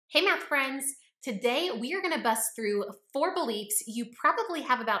Hey math friends! Today we are going to bust through 4 beliefs you probably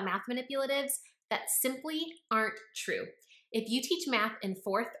have about math manipulatives that simply aren't true. If you teach math in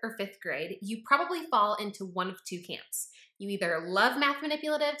 4th or 5th grade, you probably fall into one of 2 camps. You either love math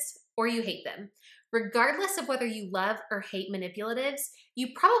manipulatives or you hate them. Regardless of whether you love or hate manipulatives, you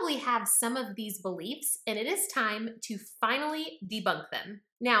probably have some of these beliefs, and it is time to finally debunk them.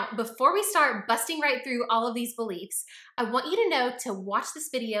 Now, before we start busting right through all of these beliefs, I want you to know to watch this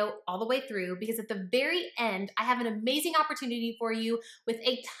video all the way through, because at the very end, I have an amazing opportunity for you with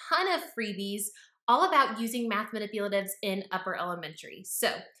a ton of freebies all about using math manipulatives in upper elementary.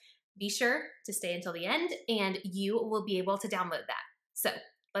 So be sure to stay until the end and you will be able to download that. So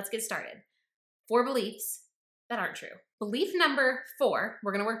let's get started. 4 beliefs that aren't true. Belief number 4,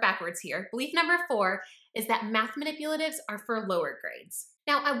 we're gonna work backwards here. Belief number 4 is that math manipulatives are for lower grades.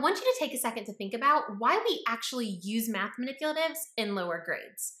 Now, I want you to take a second to think about why we actually use math manipulatives in lower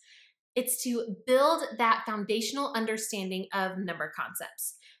grades. It's to build that foundational understanding of number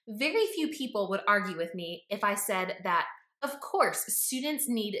concepts. Very few people would argue with me if I said that, of course, students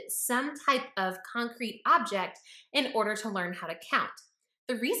need some type of concrete object in order to learn how to count.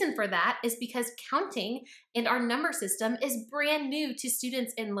 The reason for that is because counting and our number system is brand new to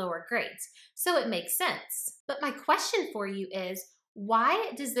students in lower grades, so it makes sense. But my question for you is,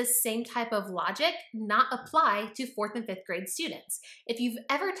 why does this same type of logic not apply to 4th and 5th grade students? If you've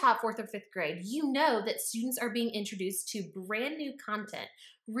ever taught 4th or 5th grade, you know that students are being introduced to brand new content,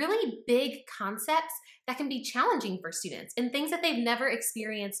 really big concepts that can be challenging for students and things that they've never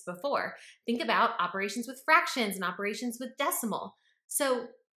experienced before. Think about operations with fractions and operations with decimal. So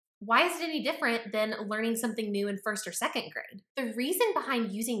why is it any different than learning something new in 1st or 2nd grade? The reason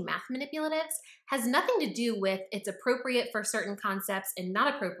behind using math manipulatives has nothing to do with it's appropriate for certain concepts and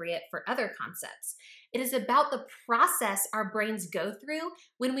not appropriate for other concepts. It is about the process our brains go through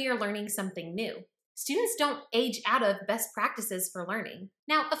when we are learning something new. Students don't age out of best practices for learning.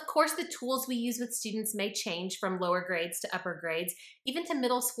 Now, of course, the tools we use with students may change from lower grades to upper grades, even to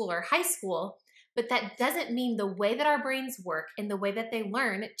middle school or high school, but that doesn't mean the way that our brains work and the way that they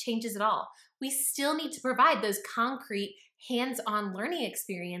learn changes at all. We still need to provide those concrete, hands-on learning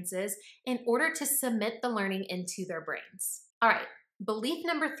experiences in order to cement the learning into their brains. All right, belief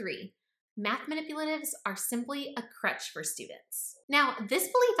number 3. Math manipulatives are simply a crutch for students. Now, this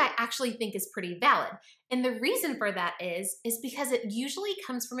belief I actually think is pretty valid, and the reason for that is because it usually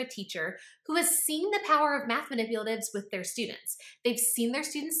comes from a teacher who has seen the power of math manipulatives with their students. They've seen their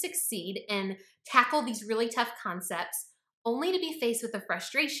students succeed and tackle these really tough concepts, only to be faced with the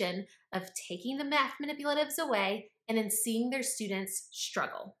frustration of taking the math manipulatives away and then seeing their students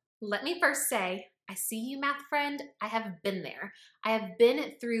struggle. Let me first say, I see you, math friend. I have been there. I have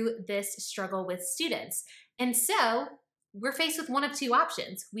been through this struggle with students. And so we're faced with one of 2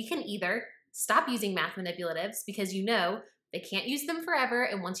 options. We can either stop using math manipulatives because you know they can't use them forever,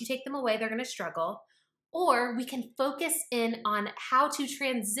 and once you take them away, they're going to struggle. Or we can focus in on how to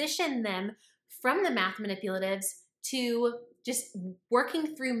transition them from the math manipulatives to just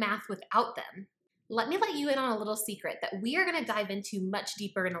working through math without them. Let me let you in on a little secret that we are going to dive into much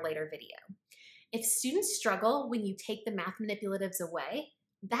deeper in a later video. If students struggle when you take the math manipulatives away,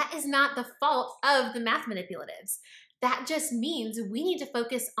 that is not the fault of the math manipulatives. That just means we need to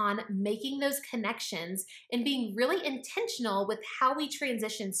focus on making those connections and being really intentional with how we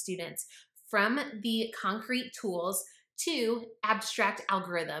transition students from the concrete tools to abstract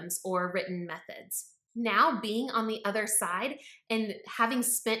algorithms or written methods. Now, being on the other side and having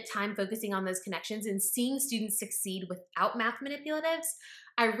spent time focusing on those connections and seeing students succeed without math manipulatives,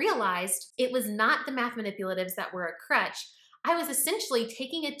 I realized it was not the math manipulatives that were a crutch. I was essentially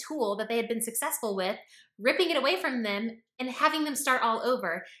taking a tool that they had been successful with, ripping it away from them, and having them start all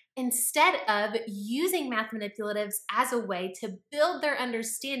over, instead of using math manipulatives as a way to build their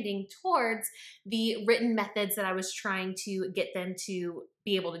understanding towards the written methods that I was trying to get them to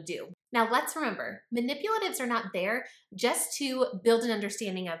be able to do. Now, let's remember, manipulatives are not there just to build an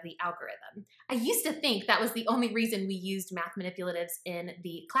understanding of the algorithm. I used to think that was the only reason we used math manipulatives in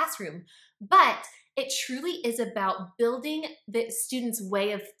the classroom, but it truly is about building the student's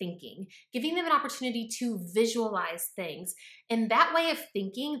way of thinking, giving them an opportunity to visualize things. And that way of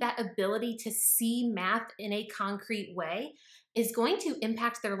thinking, that ability to see math in a concrete way, is going to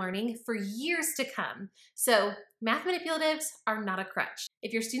impact their learning for years to come. So math manipulatives are not a crutch.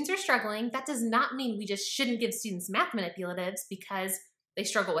 If your students are struggling, that does not mean we just shouldn't give students math manipulatives because they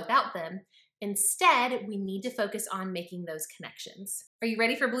struggle without them. Instead, we need to focus on making those connections. Are you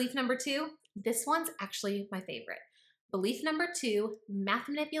ready for belief number 2? This one's actually my favorite. Belief number 2, math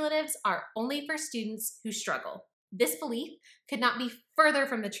manipulatives are only for students who struggle. This belief could not be further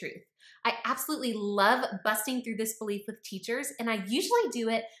from the truth. I absolutely love busting through this belief with teachers, and I usually do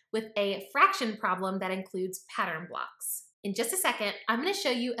it with a fraction problem that includes pattern blocks. In just a second, I'm going to show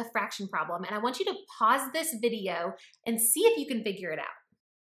you a fraction problem, and I want you to pause this video and see if you can figure it out.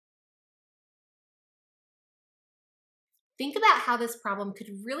 Think about how this problem could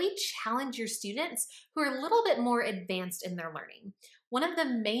really challenge your students who are a little bit more advanced in their learning. One of the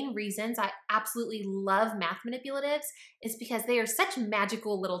main reasons I absolutely love math manipulatives is because they are such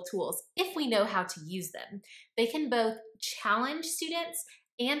magical little tools if we know how to use them. They can both challenge students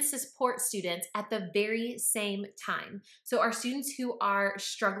and support students at the very same time. So our students who are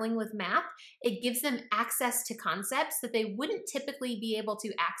struggling with math, it gives them access to concepts that they wouldn't typically be able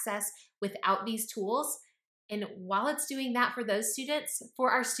to access without these tools. And while it's doing that for those students,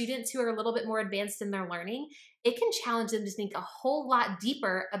 for our students who are a little bit more advanced in their learning, it can challenge them to think a whole lot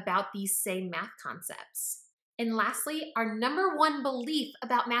deeper about these same math concepts. And lastly, our number one belief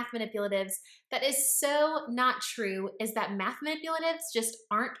about math manipulatives that is so not true is that math manipulatives just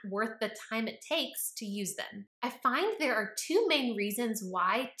aren't worth the time it takes to use them. I find there are two main reasons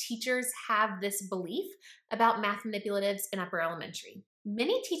why teachers have this belief about math manipulatives in upper elementary.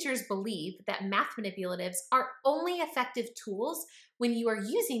 Many teachers believe that math manipulatives are only effective tools when you are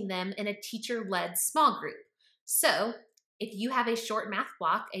using them in a teacher-led small group. So, if you have a short math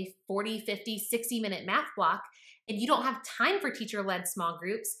block, a 40, 50, 60-minute math block, and you don't have time for teacher-led small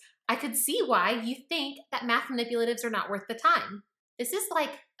groups, I could see why you think that math manipulatives are not worth the time. This is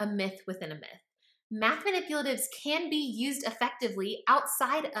like a myth within a myth. Math manipulatives can be used effectively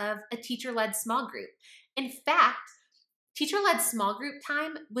outside of a teacher-led small group. In fact, teacher-led small group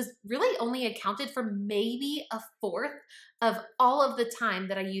time was really only accounted for maybe a fourth of all of the time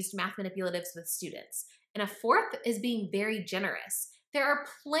that I used math manipulatives with students. And a fourth is being very generous. There are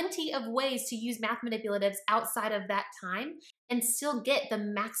plenty of ways to use math manipulatives outside of that time and still get the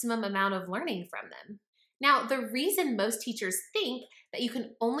maximum amount of learning from them. Now, the reason most teachers think that you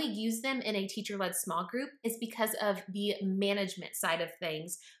can only use them in a teacher-led small group is because of the management side of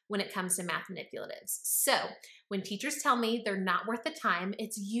things when it comes to math manipulatives. So, when teachers tell me they're not worth the time,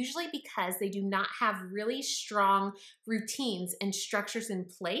 it's usually because they do not have really strong routines and structures in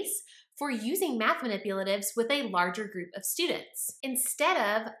place for using math manipulatives with a larger group of students. Instead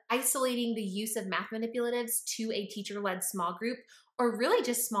of isolating the use of math manipulatives to a teacher-led small group, or really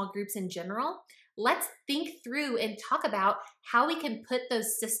just small groups in general, let's think through and talk about how we can put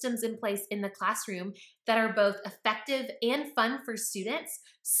those systems in place in the classroom that are both effective and fun for students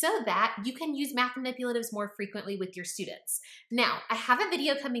so that you can use math manipulatives more frequently with your students. Now, I have a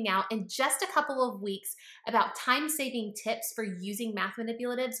video coming out in just a couple of weeks about time-saving tips for using math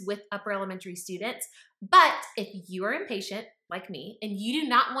manipulatives with upper elementary students. But if you are impatient, like me, and you do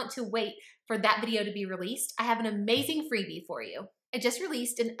not want to wait for that video to be released, I have an amazing freebie for you. I just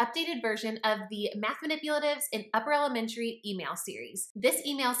released an updated version of the Math Manipulatives in Upper Elementary email series. This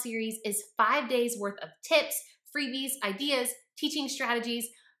email series is 5 days worth of tips, freebies, ideas, teaching strategies,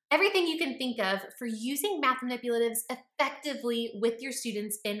 everything you can think of for using math manipulatives effectively with your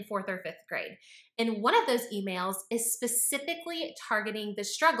students in 4th or 5th grade. And one of those emails is specifically targeting the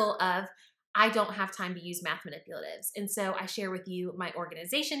struggle of, I don't have time to use math manipulatives. And so I share with you my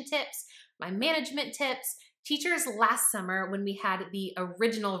organization tips, my management tips. Teachers last summer, when we had the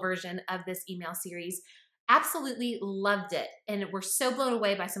original version of this email series, absolutely loved it and were so blown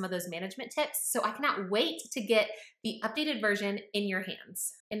away by some of those management tips. So I cannot wait to get the updated version in your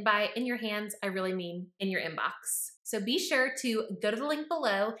hands. And by in your hands, I really mean in your inbox. So be sure to go to the link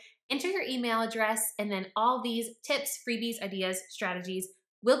below, enter your email address, and then all these tips, freebies, ideas, strategies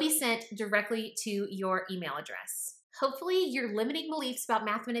will be sent directly to your email address. Hopefully, your limiting beliefs about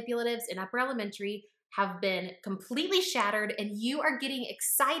math manipulatives in upper elementary have been completely shattered and you are getting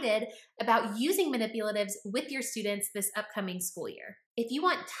excited about using manipulatives with your students this upcoming school year. If you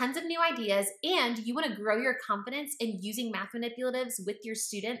want tons of new ideas and you want to grow your confidence in using math manipulatives with your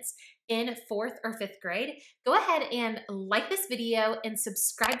students in 4th or 5th grade, go ahead and like this video and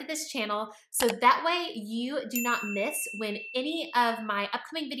subscribe to this channel so that way you do not miss when any of my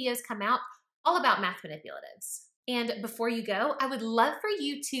upcoming videos come out all about math manipulatives. And before you go, I would love for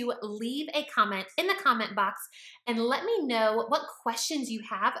you to leave a comment in the comment box and let me know what questions you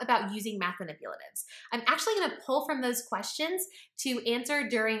have about using math manipulatives. I'm actually going to pull from those questions to answer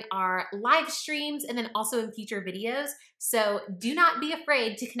during our live streams and then also in future videos. So do not be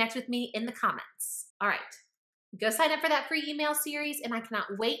afraid to connect with me in the comments. All right, go sign up for that free email series and I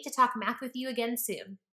cannot wait to talk math with you again soon.